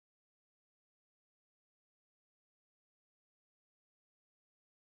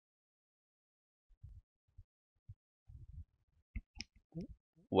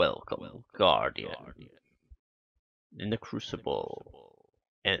Welcome, Guardian. In the Crucible,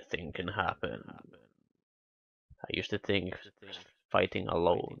 anything can happen. I used to think fighting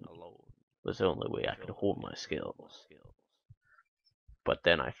alone was the only way I could hold my skills. But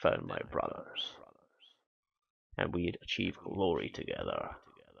then I found my brothers, and we'd achieve glory together.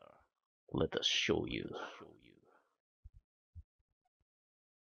 Let us show you.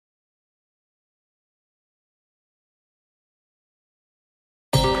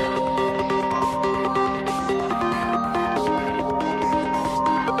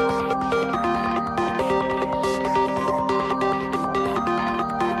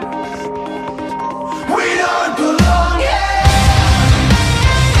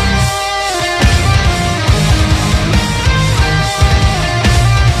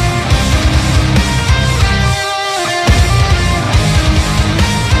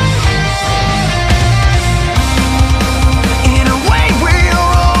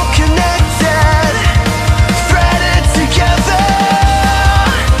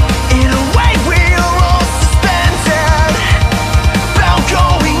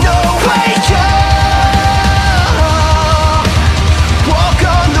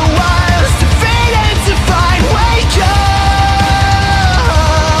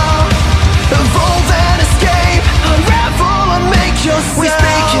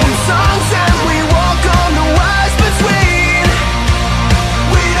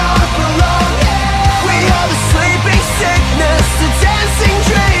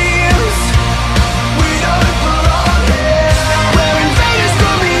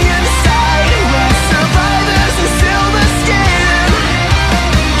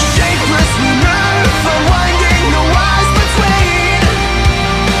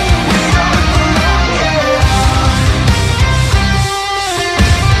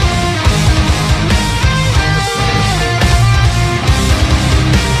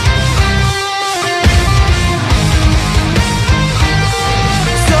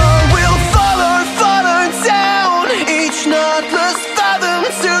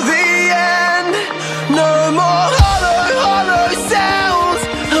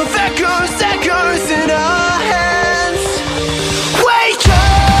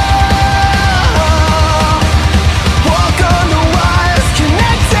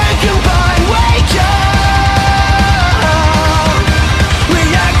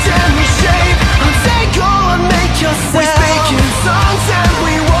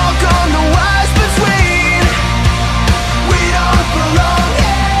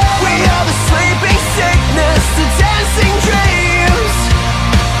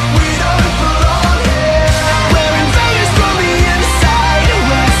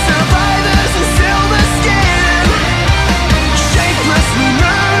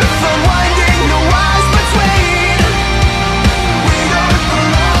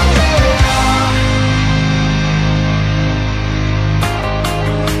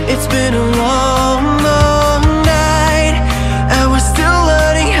 It's been a long, long night, and we're still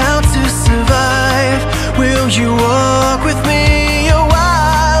learning how to survive. Will you walk with me a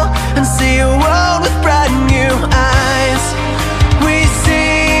while and see a world with brand new eyes? We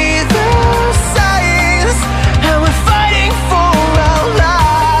see the signs, and we're fighting for our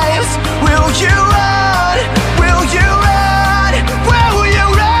lives. Will you run? Will you run? Where will you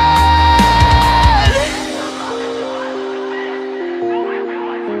run?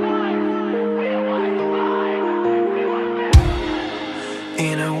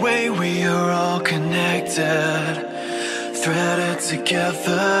 In a way we are all connected, threaded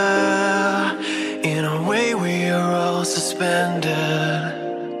together. In a way we are all suspended.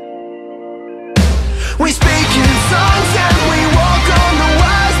 We speak in songs and we walk on the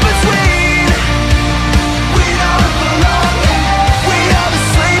wires between. We don't belong here. We are the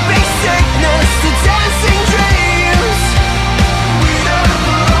sleeping sickness, the dancing dreams. We don't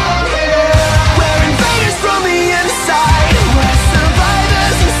belong here. We're invaders from the inside. We're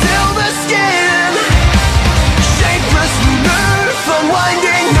survivors and still the skin. Shapeless, we move,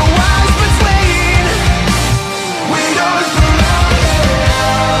 unwinding.